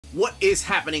What is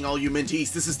happening, all you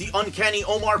minties? This is the Uncanny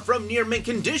Omar from Near Mint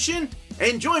Condition,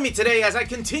 and join me today as I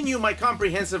continue my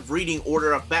comprehensive reading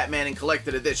order of Batman in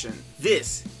Collected Edition.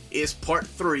 This is part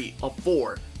 3 of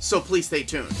 4, so please stay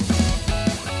tuned.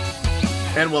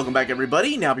 And welcome back,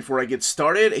 everybody. Now, before I get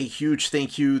started, a huge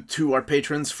thank you to our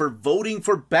patrons for voting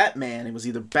for Batman. It was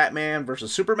either Batman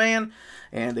versus Superman,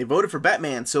 and they voted for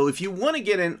Batman. So if you want to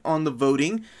get in on the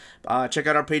voting, check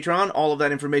out our Patreon. All of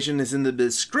that information is in the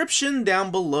description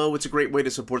down below. It's a great way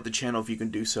to support the channel if you can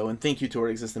do so. And thank you to our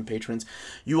existing patrons.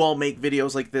 You all make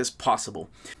videos like this possible.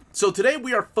 So today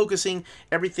we are focusing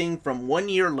everything from 1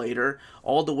 year later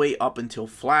all the way up until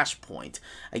Flashpoint.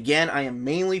 Again, I am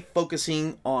mainly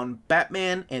focusing on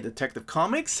Batman and Detective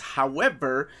Comics.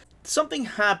 However, something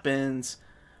happens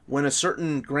when a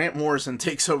certain Grant Morrison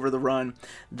takes over the run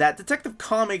that Detective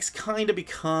Comics kind of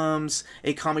becomes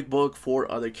a comic book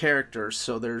for other characters.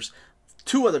 So there's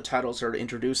 2 other titles that are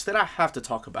introduced that I have to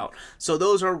talk about. So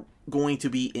those are going to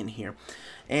be in here.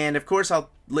 And of course, I'll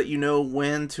let you know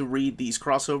when to read these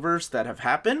crossovers that have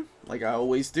happened, like I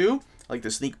always do, like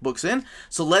to sneak books in.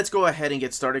 So let's go ahead and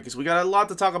get started, because we got a lot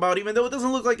to talk about, even though it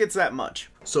doesn't look like it's that much.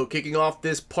 So kicking off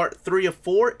this part 3 of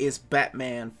 4 is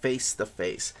Batman Face to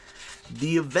Face.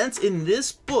 The events in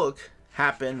this book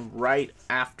happen right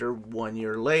after 1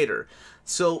 year later.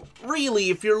 So really,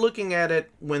 if you're looking at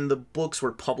it when the books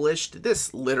were published,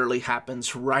 this literally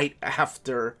happens right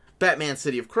after Batman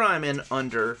City of Crime and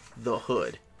Under the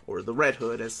Hood, or the Red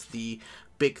Hood as the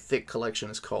big thick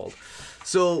collection is called.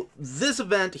 So this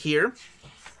event here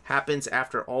happens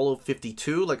after all of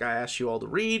 52, like I asked you all to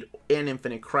read, and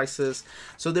Infinite Crisis.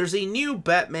 So there's a new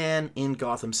Batman in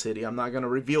Gotham City. I'm not going to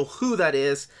reveal who that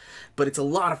is, but it's a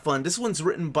lot of fun. This one's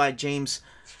written by James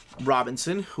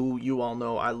Robinson, who you all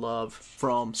know I love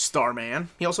from Starman.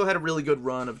 He also had a really good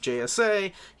run of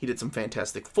JSA. He did some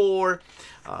Fantastic Four.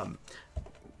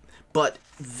 But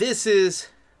this is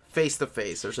Face to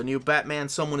Face. There's a new Batman.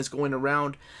 Someone is going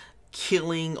around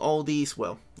killing all these,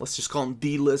 well, let's just call them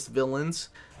D-list villains.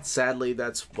 Sadly,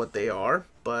 that's what they are.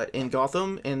 But in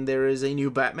Gotham, and there is a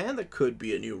new Batman. That could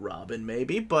be a new Robin,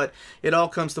 maybe. But it all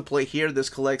comes to play here. This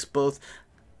collects both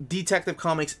Detective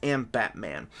Comics and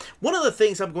Batman. One of the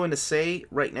things I'm going to say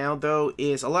right now, though,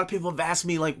 is a lot of people have asked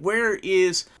me, like, where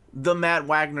is the Matt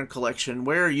Wagner collection?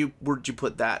 Where'd you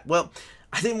put that? Well,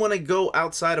 I didn't want to go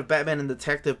outside of Batman and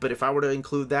Detective, but if I were to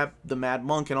include that, the Mad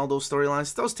Monk and all those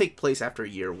storylines, those take place after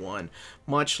year 1.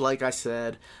 Much like I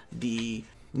said, the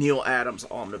Neil Adams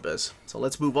Omnibus. So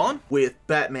let's move on with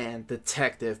Batman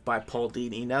Detective by Paul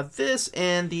Dini. Now this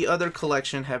and the other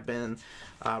collection have been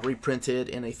reprinted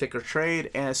in a thicker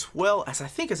trade, as well as I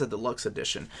think as a deluxe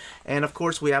edition. And of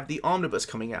course we have the Omnibus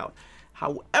coming out.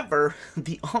 However,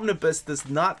 the Omnibus does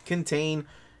not contain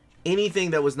anything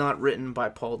that was not written by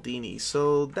Paul Dini.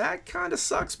 So that kind of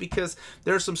sucks, because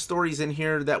there are some stories in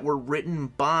here that were written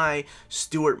by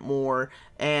Stuart Moore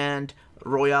and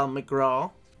Royal McGraw.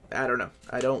 I don't know.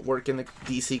 I don't work in the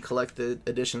DC Collected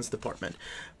Editions department.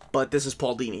 But this is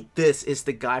Paul Dini. This is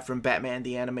the guy from Batman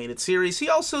the Animated Series. He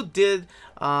also did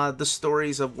the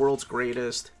stories of World's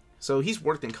Greatest. So he's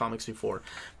worked in comics before.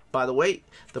 By the way,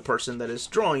 the person that is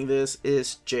drawing this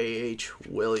is J.H.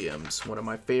 Williams, one of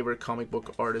my favorite comic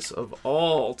book artists of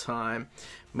all time,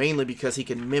 mainly because he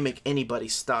can mimic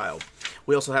anybody's style.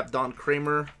 We also have Don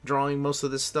Kramer drawing most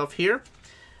of this stuff here,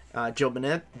 Joe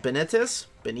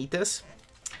Benitez,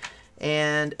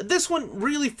 and this one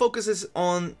really focuses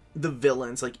on the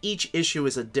villains. Like, each issue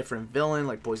is a different villain,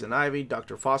 like Poison Ivy,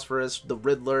 Dr. Phosphorus, the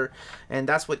Riddler, and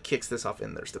that's what kicks this off.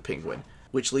 And there's the Penguin.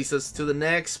 Which leads us to the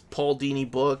next Paul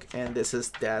Dini book, and this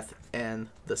is Death and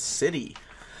the City.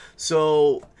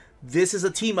 So this is a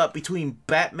team-up between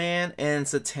Batman and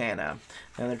Zatanna,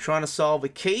 and they're trying to solve a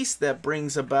case that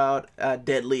brings about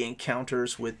deadly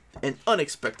encounters with an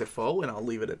unexpected foe, and I'll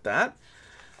leave it at that.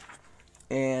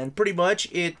 And pretty much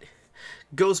it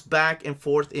goes back and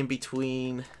forth in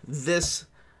between this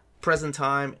present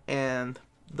time and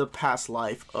the past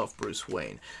life of Bruce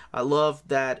Wayne. I love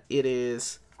that it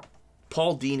is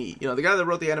Paul Dini, you know, the guy that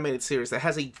wrote the animated series, that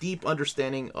has a deep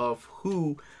understanding of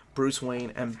who Bruce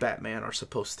Wayne and Batman are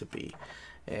supposed to be.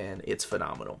 And it's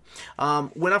phenomenal.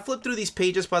 When I flip through these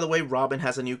pages, by the way, Robin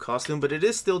has a new costume, but it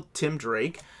is still Tim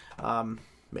Drake.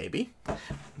 Maybe.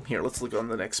 Here, let's look on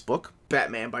the next book.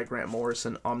 Batman by Grant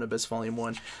Morrison, Omnibus Volume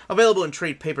 1. Available in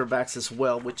trade paperbacks as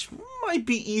well, which might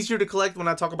be easier to collect when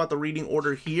I talk about the reading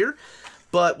order here.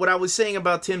 But what I was saying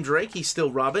about Tim Drake, he's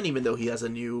still Robin, even though he has a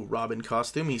new Robin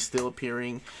costume. He's still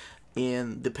appearing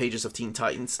in the pages of Teen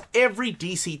Titans. Every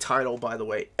DC title, by the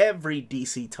way, every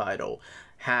DC title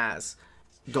has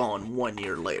gone 1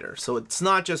 year later. So it's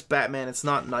not just Batman, it's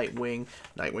not Nightwing.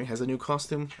 Nightwing has a new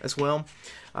costume as well.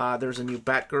 There's a new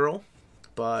Batgirl,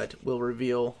 but we'll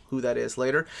reveal who that is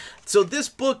later. So this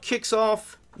book kicks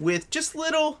off with just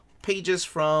little pages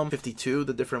from 52,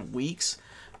 the different weeks,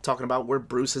 talking about where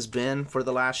Bruce has been for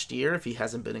the last year, if he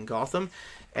hasn't been in Gotham.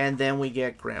 And then we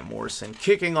get Grant Morrison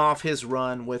kicking off his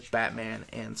run with Batman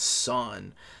and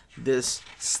Son. This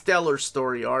stellar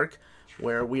story arc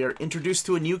where we are introduced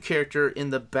to a new character in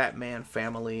the Batman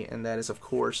family, and that is, of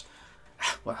course,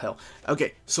 well, hell.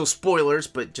 Okay, so spoilers,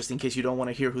 but just in case you don't want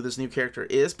to hear who this new character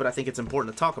is, but I think it's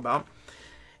important to talk about.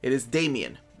 It is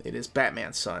Damian. It is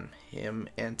Batman's son. Him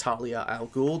and Talia al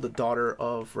Ghul, the daughter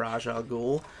of Ra's al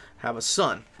Ghul, have a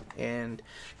son. And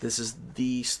this is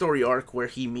the story arc where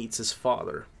he meets his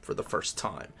father for the first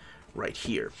time, right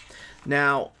here.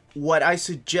 Now, what I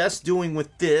suggest doing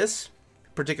with this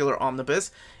particular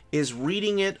omnibus is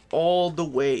reading it all the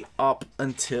way up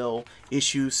until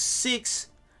issue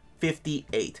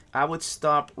 658. I would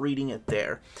stop reading it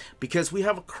there because we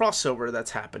have a crossover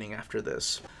that's happening after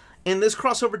this. And this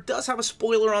crossover does have a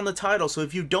spoiler on the title, so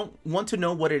if you don't want to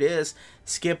know what it is,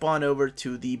 skip on over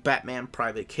to the Batman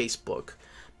Private Case book.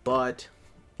 But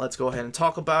let's go ahead and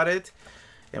talk about it,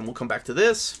 and we'll come back to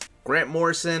this. Grant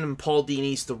Morrison and Paul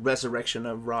Dini's The Resurrection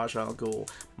of Ra's al Ghul.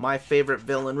 My favorite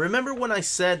villain. Remember when I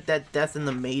said that Death and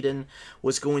the Maiden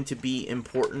was going to be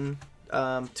important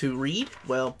to read?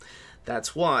 Well,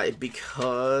 that's why.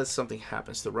 Because something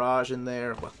happens to Raj in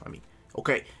there. Well, I mean,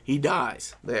 okay, he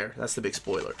dies. There, that's the big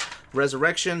spoiler.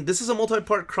 Resurrection. This is a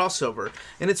multi-part crossover,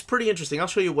 and it's pretty interesting. I'll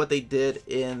show you what they did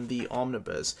in the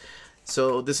omnibus.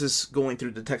 So this is going through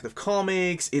Detective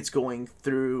Comics, it's going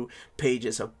through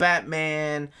pages of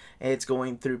Batman, it's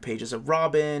going through pages of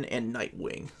Robin and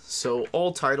Nightwing. So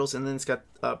all titles, and then it's got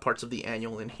parts of the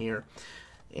annual in here.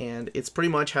 And it's pretty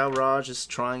much how Raj is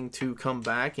trying to come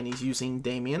back, and he's using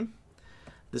Damian,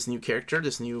 this new character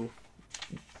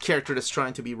that's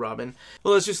trying to be Robin.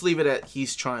 Well, let's just leave it at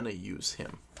he's trying to use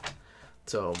him.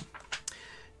 So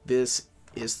this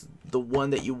is the one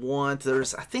that you want.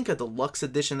 There's, I think, a deluxe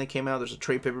edition that came out. There's a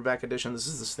trade paperback edition. This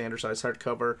is the standard size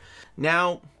hardcover.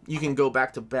 Now you can go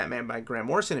back to Batman by Grant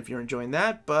Morrison if you're enjoying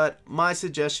that, but my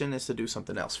suggestion is to do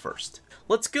something else first.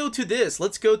 Let's go to this.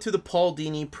 Let's go to the Paul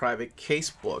Dini Private Case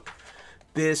book.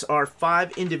 These are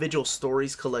 5 individual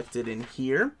stories collected in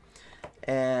here,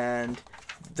 and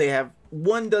they have,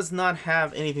 one does not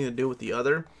have anything to do with the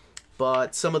other,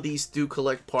 but some of these do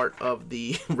collect part of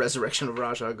the Resurrection of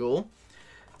Ra's al Ghul.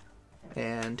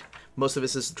 And most of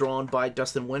this is drawn by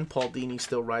Dustin Nguyen. Paul Dini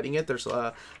still writing it. There's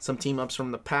some team-ups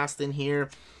from the past in here.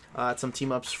 Some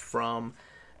team-ups from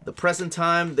the present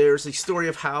time. There's a story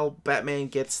of how Batman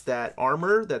gets that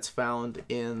armor that's found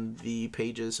in the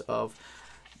pages of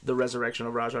the Resurrection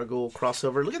of Ra's al Ghul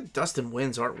crossover. Look at Dustin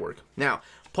Nguyen's artwork. Now,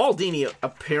 Paul Dini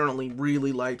apparently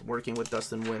really liked working with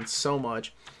Dustin Nguyen so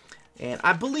much. And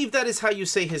I believe that is how you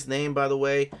say his name, by the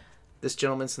way. This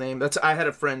gentleman's name. I had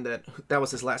a friend that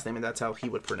was his last name, and that's how he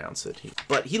would pronounce it.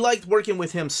 But he liked working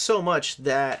with him so much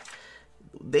that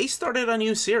they started a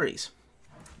new series,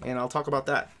 and I'll talk about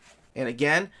that. And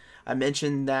again, I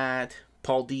mentioned that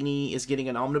Paul Dini is getting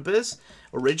an omnibus.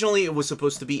 Originally, it was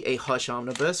supposed to be a Hush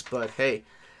omnibus, but hey,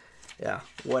 yeah,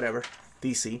 whatever.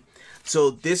 DC. So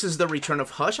this is the return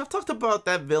of Hush. I've talked about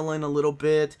that villain a little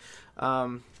bit.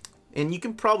 And you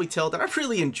can probably tell that I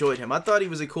really enjoyed him. I thought he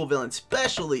was a cool villain,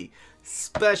 especially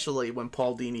when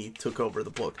Paul Dini took over the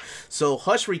book. So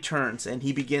Hush returns, and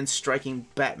he begins striking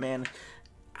Batman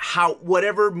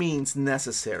whatever means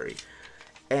necessary.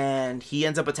 And he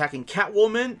ends up attacking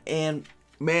Catwoman, and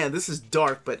man, this is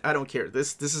dark, but I don't care.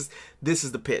 This is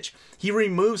the pitch. He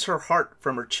removes her heart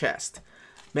from her chest.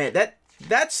 Man,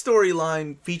 that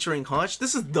storyline featuring Hush,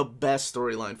 this is the best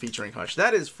storyline featuring Hush.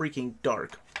 That is freaking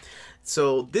dark.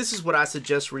 So this is what I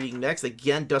suggest reading next.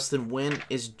 Again, Dustin Nguyen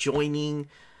is joining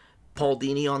Paul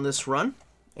Dini on this run.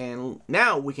 And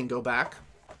now we can go back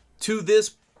to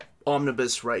this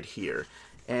omnibus right here.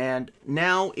 And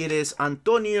now it is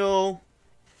Antonio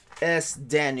S.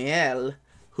 Daniel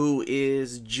who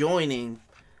is joining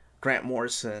Grant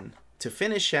Morrison to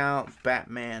finish out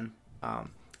Batman,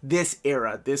 this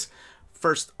era, this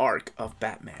first arc of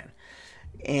Batman.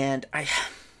 And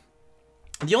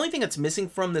the only thing that's missing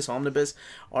from this omnibus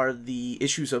are the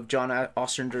issues of John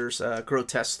Ostrander's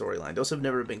Grotesque storyline. Those have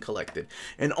never been collected.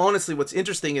 And honestly, what's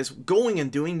interesting is going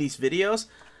and doing these videos,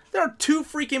 there are 2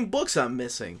 freaking books I'm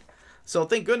missing. So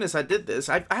thank goodness I did this.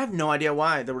 I have no idea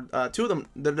why. There were 2 of them.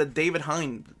 They're the David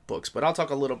Hine books, but I'll talk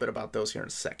a little bit about those here in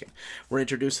a second. We're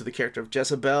introduced to the character of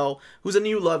Jezebel, who's a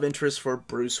new love interest for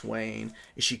Bruce Wayne.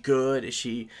 Is she good? Is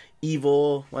she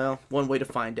evil? Well, one way to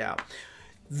find out.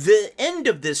 The end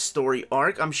of this story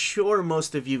arc, I'm sure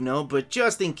most of you know, but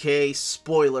just in case,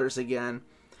 spoilers again.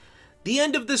 The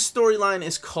end of this storyline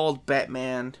is called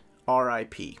Batman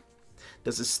R.I.P.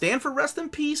 Does it stand for rest in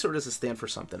peace, or does it stand for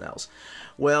something else?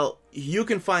 Well, you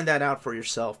can find that out for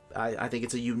yourself. I think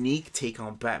it's a unique take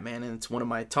on Batman, and it's one of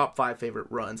my top 5 favorite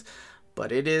runs.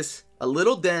 But it is a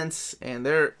little dense, and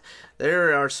there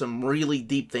are some really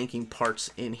deep thinking parts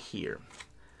in here.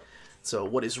 So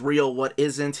what is real, what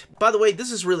isn't? By the way,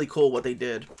 this is really cool what they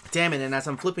did. Damn it, and as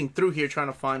I'm flipping through here trying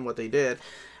to find what they did,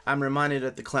 I'm reminded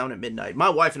of The Clown at Midnight. My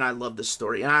wife and I love this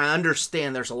story, and I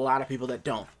understand there's a lot of people that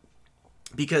don't.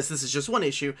 Because this is just one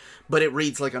issue, but it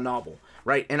reads like a novel,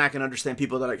 right? And I can understand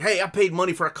people that are like, hey, I paid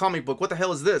money for a comic book. What the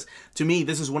hell is this? To me,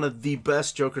 this is one of the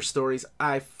best Joker stories.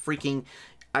 I don't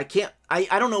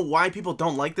know why people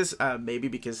don't like this. Maybe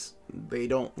because they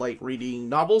don't like reading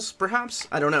novels, perhaps?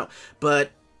 I don't know.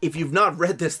 But if you've not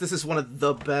read this, this is one of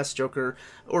the best Joker,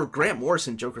 or Grant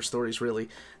Morrison Joker stories, really.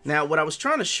 Now, what I was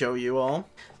trying to show you all,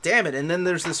 damn it, and then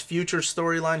there's this future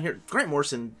storyline here. Grant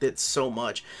Morrison did so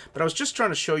much, but I was just trying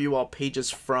to show you all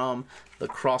pages from the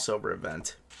crossover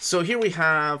event. So here we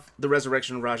have the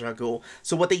resurrection of Ra's al Ghul.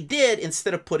 So what they did,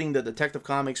 instead of putting the Detective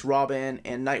Comics, Robin,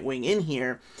 and Nightwing in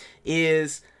here,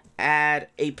 is add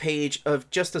a page of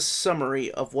just a summary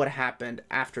of what happened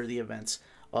after the events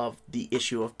of the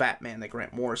issue of Batman that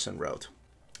Grant Morrison wrote.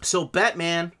 So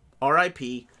Batman,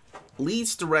 R.I.P.,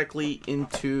 leads directly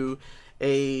into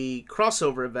a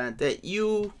crossover event that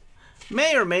you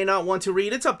may or may not want to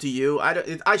read. It's up to you.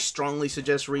 I strongly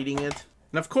suggest reading it.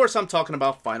 And of course, I'm talking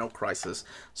about Final Crisis.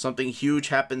 Something huge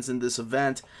happens in this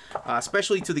event,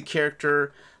 especially to the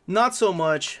character, not so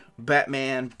much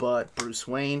Batman, but Bruce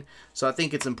Wayne. So I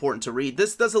think it's important to read.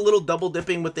 This does a little double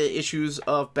dipping with the issues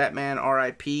of Batman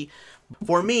R.I.P.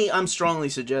 For me, I'm strongly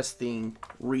suggesting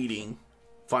reading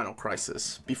Final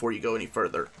Crisis before you go any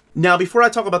further. Now, before I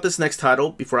talk about this next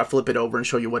title, before I flip it over and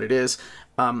show you what it is,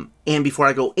 and before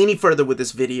I go any further with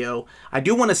this video, I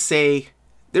do want to say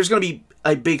there's going to be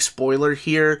a big spoiler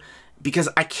here, because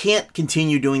I can't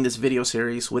continue doing this video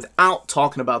series without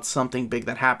talking about something big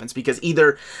that happens, because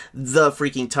either the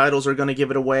freaking titles are going to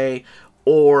give it away,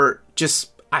 or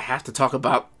just I have to talk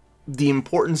about the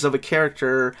importance of a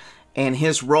character and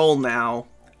his role now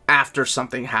after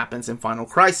something happens in Final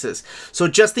Crisis. So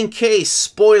just in case,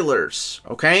 spoilers,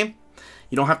 okay?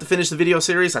 You don't have to finish the video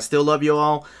series. I still love you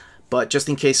all, but just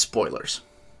in case, spoilers.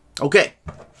 Okay.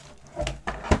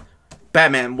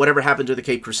 Batman, Whatever Happened to the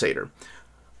Caped Crusader.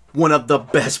 One of the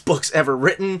best books ever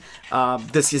written.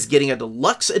 This is getting a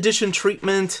deluxe edition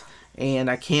treatment, and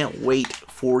I can't wait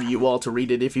for you all to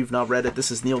read it if you've not read it.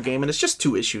 This is Neil Gaiman. It's just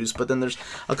 2 issues, but then there's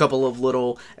a couple of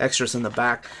little extras in the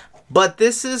back. But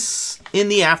this is in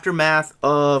the aftermath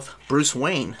of Bruce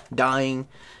Wayne dying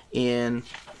in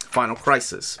Final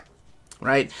Crisis,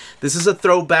 right? This is a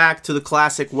throwback to the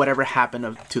classic Whatever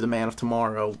Happened to the Man of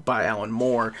Tomorrow by Alan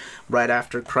Moore. Right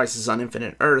after Crisis on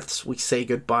Infinite Earths, we say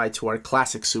goodbye to our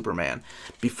classic Superman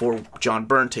before John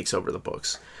Byrne takes over the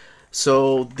books.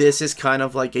 So this is kind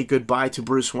of like a goodbye to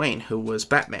Bruce Wayne, who was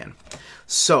Batman.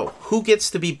 So who gets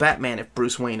to be Batman if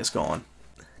Bruce Wayne is gone?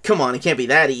 Come on, it can't be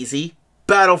that easy.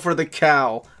 Battle for the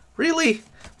cow. Really?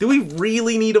 Do we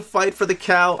really need to fight for the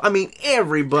cow? I mean,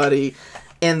 everybody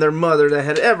and their mother that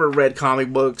had ever read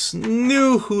comic books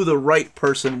knew who the right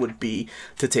person would be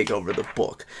to take over the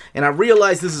book. And I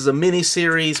realize this is a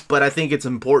mini-series, but I think it's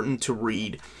important to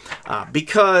read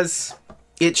because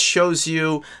it shows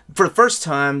you, for the first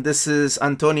time, this is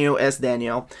Antonio S.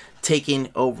 Daniel taking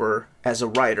over as a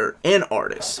writer and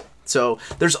artist. So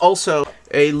there's also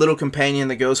a little companion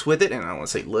that goes with it, and I don't want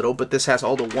to say little, but this has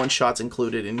all the one-shots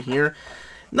included in here.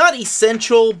 Not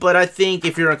essential, but I think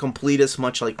if you're a completist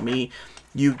much like me,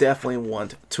 you definitely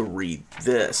want to read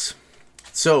this.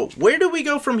 So where do we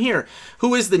go from here?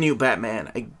 Who is the new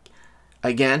Batman?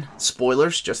 Again,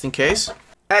 spoilers, just in case.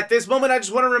 At this moment, I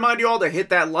just want to remind you all to hit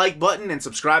that like button and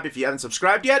subscribe if you haven't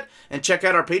subscribed yet. And check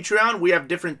out our Patreon. We have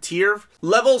different tier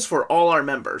levels for all our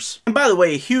members. And by the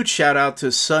way, a huge shout out to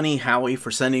Sunny Howie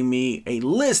for sending me a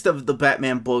list of the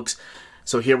Batman books.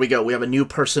 So here we go. We have A New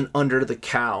Person Under the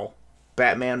Cowl,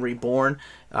 Batman Reborn.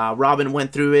 Robin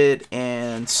went through it,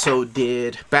 and so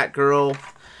did Batgirl.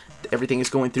 Everything is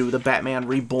going through the Batman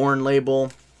Reborn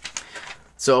label.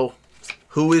 So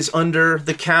who is under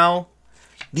the cowl?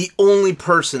 The only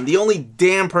person, the only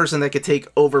damn person that could take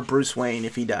over Bruce Wayne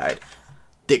if he died.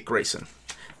 Dick Grayson.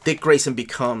 Dick Grayson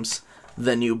becomes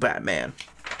the new Batman.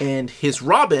 And his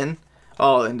Robin,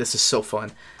 oh, and this is so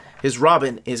fun. His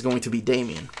Robin is going to be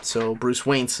Damian, so Bruce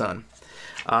Wayne's son.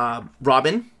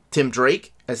 Robin, Tim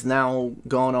Drake, has now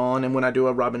gone on, and when I do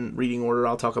a Robin reading order,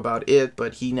 I'll talk about it,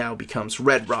 but he now becomes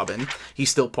Red Robin. He's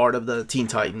still part of the Teen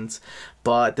Titans,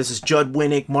 but this is Judd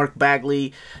Winnick, Mark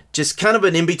Bagley, just kind of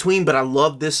an in-between, but I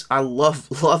love this. I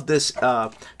love this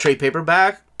trade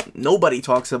paperback. Nobody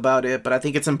talks about it, but I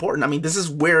think it's important. I mean, this is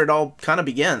where it all kind of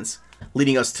begins,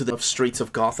 leading us to the streets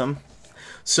of Gotham.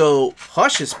 So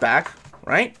Hush is back,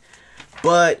 right?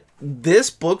 But this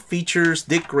book features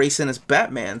Dick Grayson as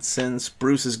Batman since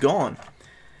Bruce is gone.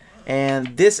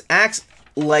 And this acts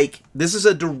like this is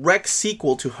a direct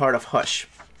sequel to Heart of Hush.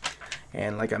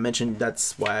 And like I mentioned,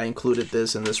 that's why I included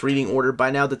this in this reading order. By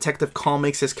now, Detective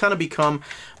Comics has kind of become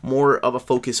more of a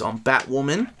focus on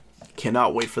Batwoman.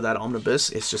 Cannot wait for that omnibus.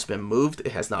 It's just been moved.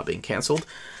 It has not been canceled.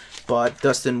 But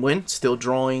Dustin Nguyen still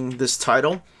drawing this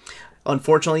title.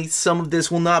 Unfortunately, some of this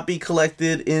will not be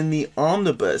collected in the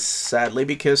omnibus, sadly,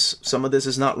 because some of this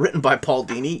is not written by Paul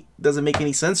Dini. Doesn't make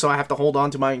any sense, so I have to hold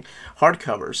on to my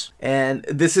hardcovers. And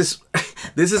this is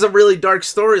this is a really dark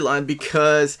storyline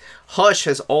because Hush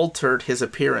has altered his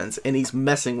appearance, and he's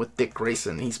messing with Dick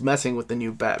Grayson. He's messing with the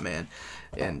new Batman.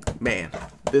 And man,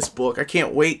 this book, I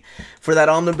can't wait for that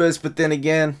omnibus, but then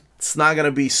again, it's not going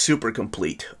to be super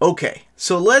complete. Okay,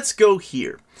 so let's go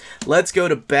here. Let's go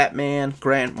to Batman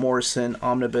Grant Morrison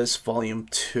Omnibus Volume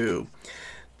 2.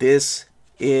 This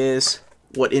is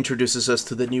what introduces us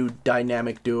to the new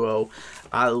dynamic duo.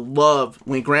 I love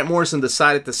when Grant Morrison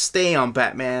decided to stay on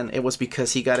Batman, it was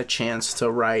because he got a chance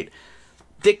to write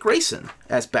Dick Grayson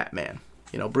as Batman.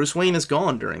 You know, Bruce Wayne is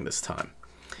gone during this time.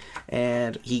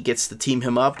 And he gets to team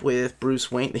him up with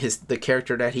Bruce Wayne, the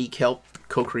character that he helped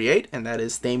co-create, and that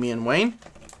is Damian Wayne.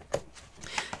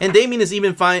 And Damian is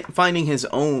even finding his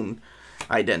own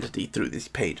identity through these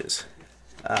pages.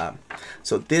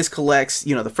 So this collects,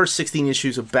 you know, the first 16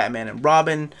 issues of Batman and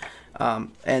Robin.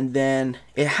 And then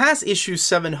it has issues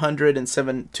 700 and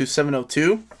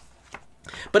 702.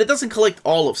 But it doesn't collect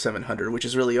all of 700, which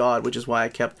is really odd, which is why I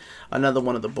kept another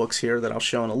one of the books here that I'll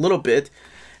show in a little bit.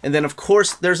 And then, of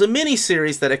course, there's a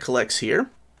mini-series that it collects here.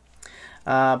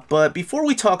 But before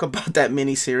we talk about that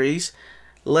mini-series,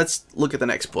 let's look at the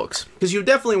next books. Because you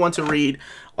definitely want to read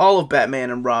all of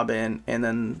Batman and Robin and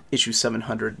then issue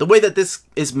 700. The way that this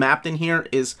is mapped in here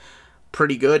is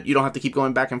pretty good. You don't have to keep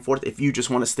going back and forth if you just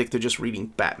want to stick to just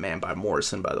reading Batman by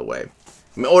Morrison, by the way.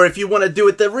 Or if you want to do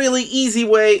it the really easy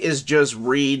way, is just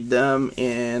read them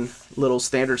in little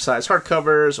standard size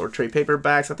hardcovers or trade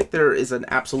paperbacks. I think there is an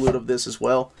absolute of this as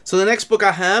well. So the next book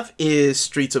I have is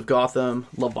Streets of Gotham,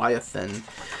 Leviathan.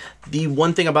 The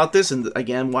one thing about this, and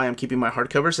again why I'm keeping my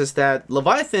hardcovers, is that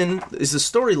Leviathan is a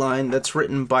storyline that's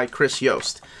written by Chris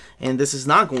Yost. And this is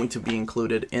not going to be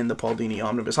included in the Paul Dini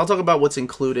Omnibus. I'll talk about what's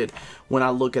included when I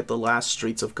look at the last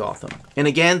Streets of Gotham. And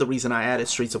again, the reason I added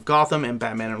Streets of Gotham and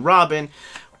Batman and Robin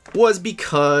was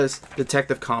because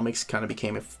Detective Comics kind of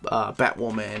became a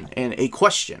Batwoman and a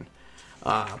Question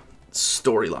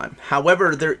storyline.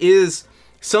 However, there is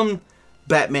some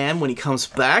Batman when he comes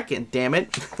back, and damn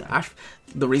it,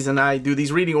 the reason I do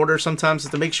these reading orders sometimes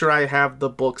is to make sure I have the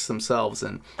books themselves,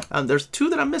 and there's two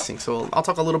that I'm missing, so I'll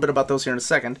talk a little bit about those here in a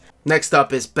second. Next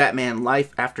up is Batman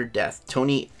Life After Death,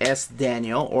 Tony S.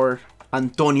 Daniel, or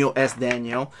Antonio S.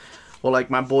 Daniel, or like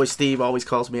my boy Steve always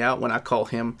calls me out when I call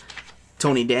him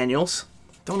Tony Daniels.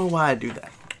 Don't know why I do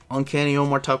that. Uncanny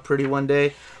Omar talked pretty one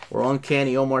day, or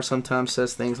Uncanny Omar sometimes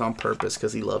says things on purpose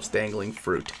because he loves dangling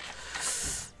fruit.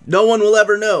 No one will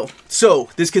ever know. So,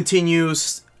 this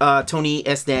continues Tony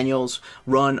S. Daniels'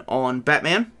 run on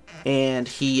Batman, and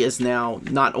he is now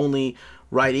not only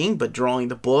writing but drawing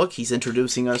the book. He's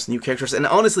introducing us new characters, and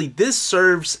honestly, this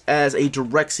serves as a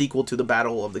direct sequel to the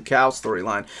Battle of the Cow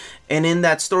storyline. And in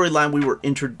that storyline, we were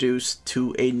introduced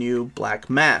to a new Black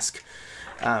Mask,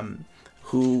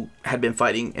 who had been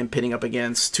fighting and pitting up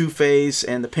against Two-Face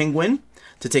and the Penguin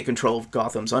to take control of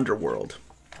Gotham's underworld.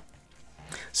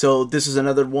 So this is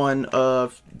another one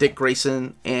of Dick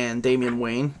Grayson and Damian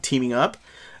Wayne teaming up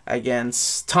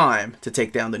against Time to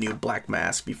take down the new Black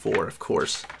Mask before, of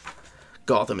course,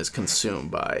 Gotham is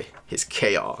consumed by his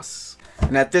chaos.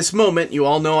 And at this moment, you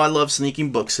all know I love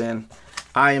sneaking books in.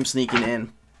 I am sneaking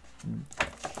in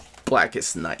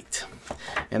Blackest Night.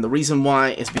 And the reason why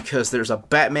is because there's a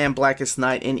Batman Blackest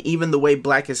Night, and even the way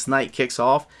Blackest Night kicks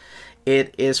off,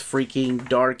 it is freaking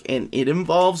dark, and it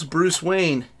involves Bruce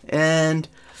Wayne, and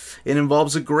it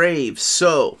involves a grave.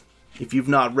 So, if you've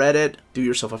not read it, do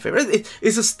yourself a favor.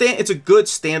 It's a good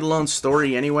standalone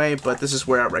story anyway, but this is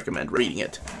where I recommend reading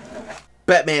it.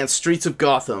 Batman Streets of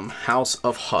Gotham, House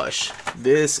of Hush.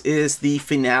 This is the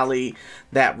finale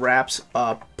that wraps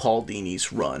up Paul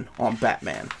Dini's run on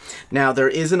Batman. Now, there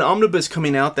is an omnibus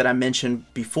coming out that I mentioned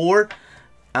before.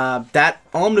 That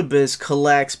omnibus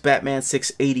collects Batman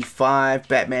 685,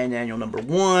 Batman Annual number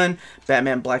 1,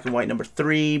 Batman Black and White number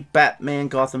 3, Batman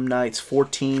Gotham Knights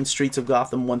 14, Streets of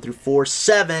Gotham 1 through 4,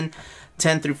 7,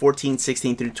 10 through 14,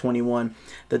 16 through 21,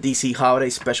 the DC Holiday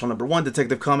Special number 1,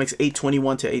 Detective Comics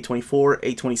 821 to 824,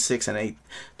 826 and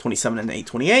 827 and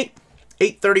 828,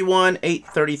 831,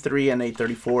 833 and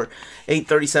 834,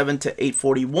 837 to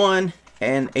 841,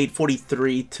 and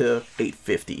 843 to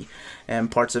 850,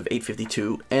 and parts of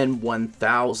 852 and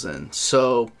 1000.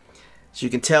 So, as you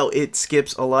can tell, it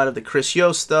skips a lot of the Chris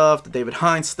Yost stuff, the David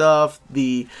Hines stuff,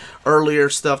 the earlier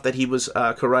stuff that he was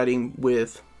co-writing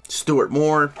with Stuart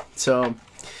Moore. So,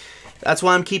 that's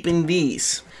why I'm keeping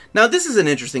these. Now, this is an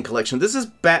interesting collection. This is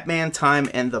Batman Time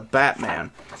and the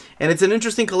Batman. And it's an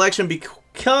interesting collection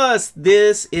because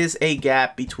this is a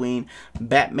gap between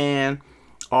Batman,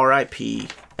 R.I.P.,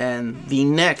 and the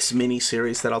next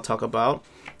mini-series that I'll talk about,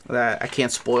 that I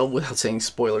can't spoil without saying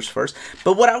spoilers first.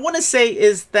 But what I want to say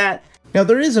is that... Now,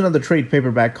 there is another trade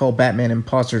paperback called Batman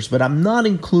Imposters, but I'm not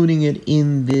including it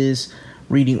in this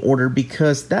reading order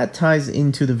because that ties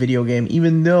into the video game,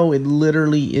 even though it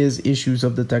literally is issues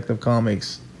of Detective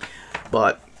Comics.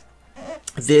 But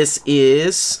this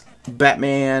is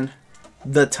Batman,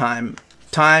 the Time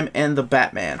and the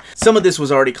Batman. Some of this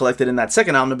was already collected in that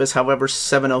second omnibus, however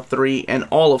 703 and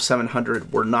all of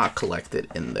 700 were not collected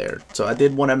in there. So I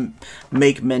did want to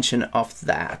make mention of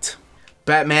that.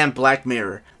 Batman Black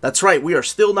Mirror. That's right, we are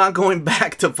still not going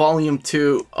back to volume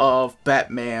 2 of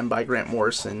Batman by Grant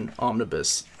Morrison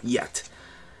omnibus yet.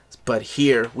 But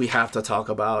here we have to talk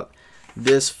about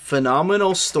this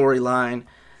phenomenal storyline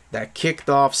that kicked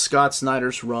off Scott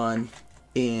Snyder's run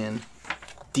in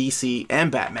DC and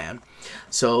Batman.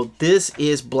 So this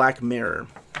is Black Mirror,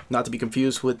 not to be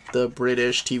confused with the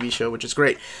British TV show, which is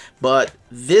great. But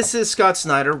this is Scott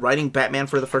Snyder writing Batman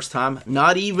for the first time,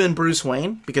 not even Bruce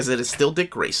Wayne, because it is still Dick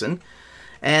Grayson.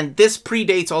 And this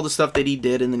predates all the stuff that he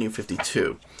did in the New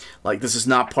 52. Like, this is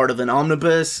not part of an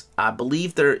omnibus. I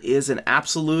believe there is an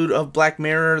absolute of Black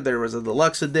Mirror. There was a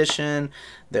deluxe edition.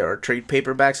 There are trade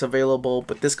paperbacks available.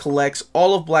 But this collects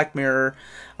all of Black Mirror.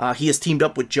 He has teamed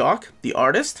up with Jock, the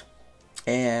artist.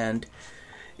 And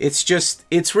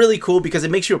it's really cool because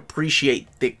it makes you appreciate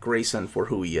Dick Grayson for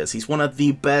who he is. He's one of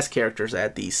the best characters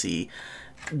at DC,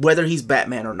 whether he's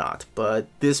Batman or not. But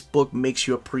this book makes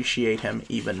you appreciate him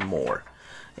even more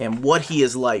and what he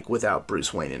is like without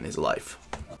Bruce Wayne in his life.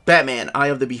 Batman, Eye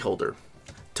of the Beholder.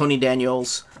 Tony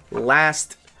Daniels'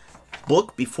 last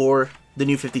book before the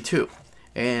New 52.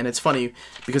 And it's funny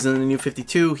because in the New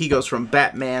 52, he goes from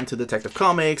Batman to Detective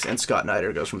Comics, and Scott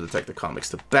Snyder goes from Detective Comics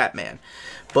to Batman.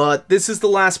 But this is the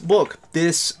last book.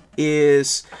 This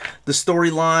is the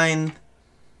storyline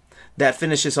that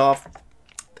finishes off,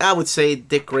 I would say,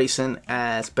 Dick Grayson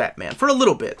as Batman for a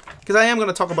little bit. Because I am going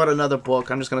to talk about another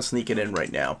book. I'm just going to sneak it in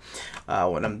right now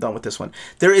when I'm done with this one.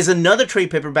 There is another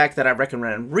trade paperback that I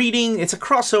recommend reading. It's a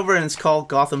crossover, and it's called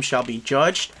Gotham Shall Be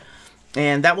Judged.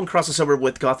 And that one crosses over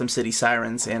with Gotham City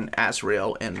Sirens and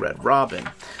Azrael and Red Robin.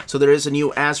 So there is a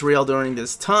new Azrael during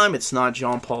this time. It's not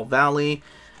Jean-Paul Valley.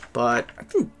 But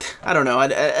I don't know. I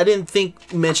didn't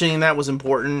think mentioning that was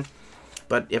important.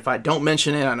 But if I don't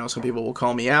mention it, I know some people will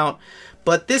call me out.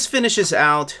 But this finishes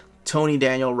out Tony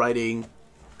Daniel writing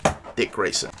Dick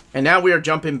Grayson. And now we are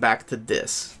jumping back to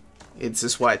this. It's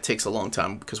just why it takes a long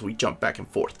time, because we jump back and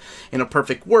forth. In a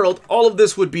perfect world, all of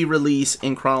this would be released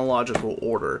in chronological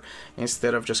order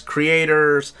instead of just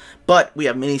creators. But we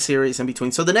have miniseries in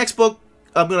between. So the next book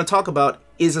I'm going to talk about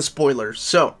is a spoiler.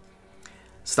 So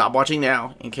stop watching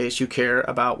now in case you care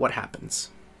about what happens.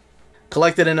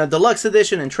 Collected in a deluxe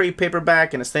edition and trade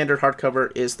paperback and a standard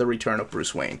hardcover is The Return of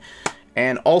Bruce Wayne.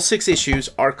 And all 6 issues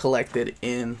are collected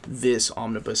in this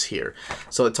omnibus here.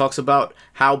 So it talks about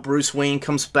how Bruce Wayne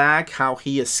comes back, how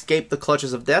he escaped the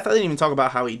clutches of death. I didn't even talk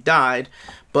about how he died,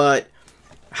 but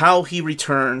how he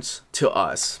returns to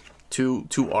us, to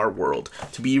our world,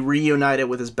 to be reunited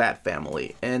with his Bat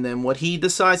family. And then what he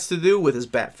decides to do with his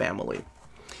Bat family.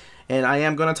 And I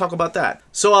am going to talk about that.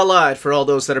 So I lied for all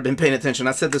those that have been paying attention.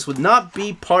 I said this would not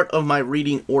be part of my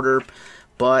reading order,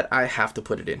 but I have to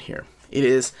put it in here. It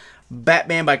is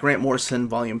Batman by Grant Morrison,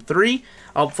 Volume 3.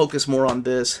 I'll focus more on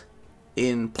this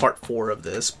in Part 4 of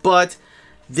this. But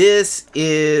this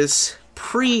is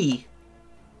pre-New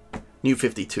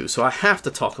 52, so I have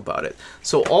to talk about it.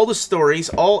 So all the stories,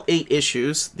 all 8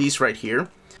 issues, these right here,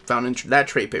 found in that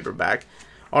trade paperback,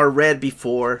 are read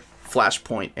before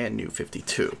Flashpoint and New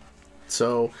 52.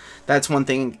 So that's one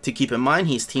thing to keep in mind.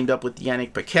 He's teamed up with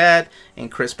Yannick Paquette and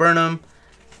Chris Burnham,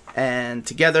 and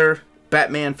together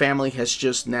Batman family has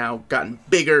just now gotten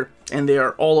bigger, and they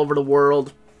are all over the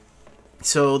world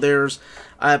So there's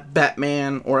a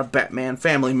Batman or a Batman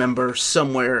family member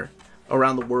somewhere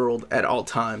around the world at all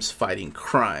times fighting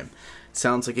crime.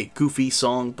 Sounds like a goofy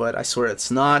song, but I swear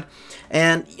it's not.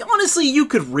 And honestly, you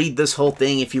could read this whole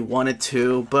thing if you wanted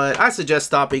to, but I suggest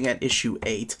stopping at issue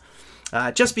 8.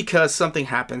 Just because something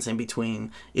happens in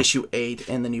between issue 8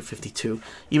 and the New 52.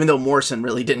 Even though Morrison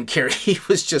really didn't care. He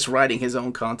was just writing his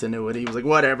own continuity. He was like,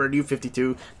 whatever, New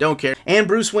 52, don't care. And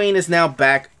Bruce Wayne is now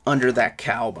back under that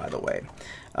cowl, by the way.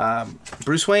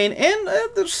 Bruce Wayne and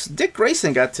Dick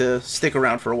Grayson got to stick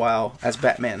around for a while as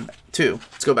Batman too.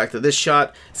 Let's go back to this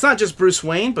shot. It's not just Bruce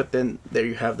Wayne, but then there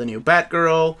you have the new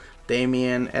Batgirl,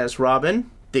 Damian as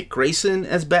Robin, Dick Grayson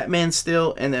as Batman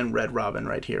still, and then Red Robin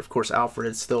right here. Of course,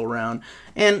 Alfred's still around,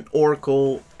 and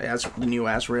Oracle as the new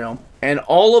Azrael. And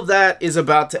all of that is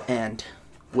about to end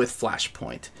with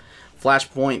Flashpoint.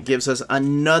 Flashpoint gives us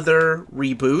another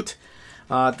reboot.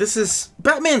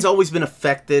 Batman's always been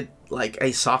affected, like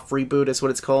a soft reboot is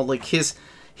what it's called. Like his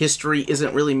history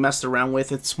isn't really messed around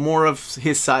with. It's more of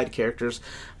his side characters.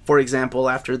 For example,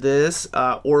 after this,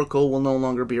 Oracle will no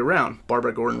longer be around.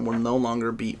 Barbara Gordon will no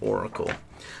longer be Oracle.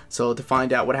 So to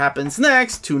find out what happens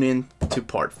next, tune in to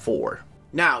part 4.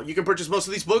 Now, you can purchase most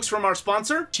of these books from our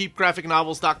sponsor,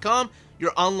 cheapgraphicnovels.com,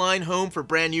 your online home for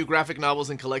brand new graphic novels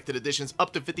and collected editions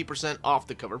up to 50% off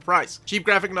the cover price. Cheap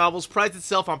Graphic Novels prides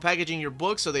itself on packaging your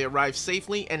books so they arrive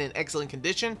safely and in excellent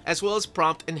condition, as well as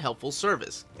prompt and helpful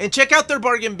service. And check out their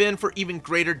bargain bin for even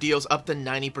greater deals up to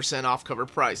 90% off cover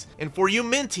price. And for you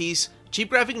Minties, Cheap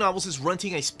Graphic Novels is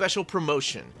running a special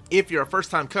promotion. If you're a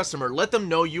first-time customer, let them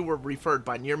know you were referred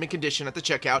by Near Mint Condition at the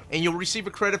checkout, and you'll receive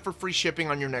a credit for free shipping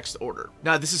on your next order.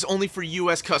 Now, this is only for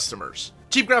US customers.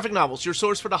 Cheap Graphic Novels, your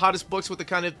source for the hottest books with the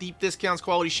kind of deep discounts,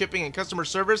 quality shipping, and customer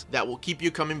service that will keep you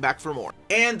coming back for more.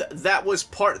 And that was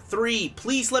part 3.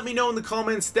 Please let me know in the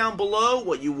comments down below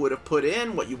what you would have put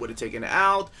in, what you would have taken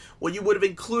out, what you would have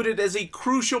included as a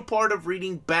crucial part of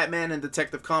reading Batman and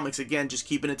Detective Comics. Again, just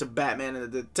keeping it to Batman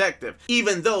and the Detective.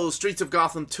 Even though Streets of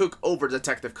Gotham took over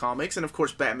Detective Comics, and of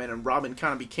course Batman and Robin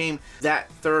kind of became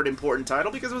that third important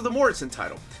title because it was the Morrison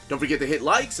title. Don't forget to hit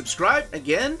like, subscribe,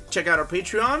 again, check out our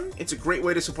Patreon. It's a great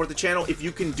way to support the channel if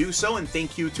you can do so, and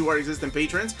thank you to our existing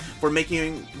patrons for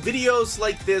making videos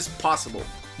like this possible.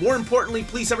 More importantly,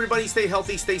 please everybody stay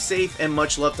healthy, stay safe, and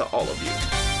much love to all of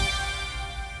you.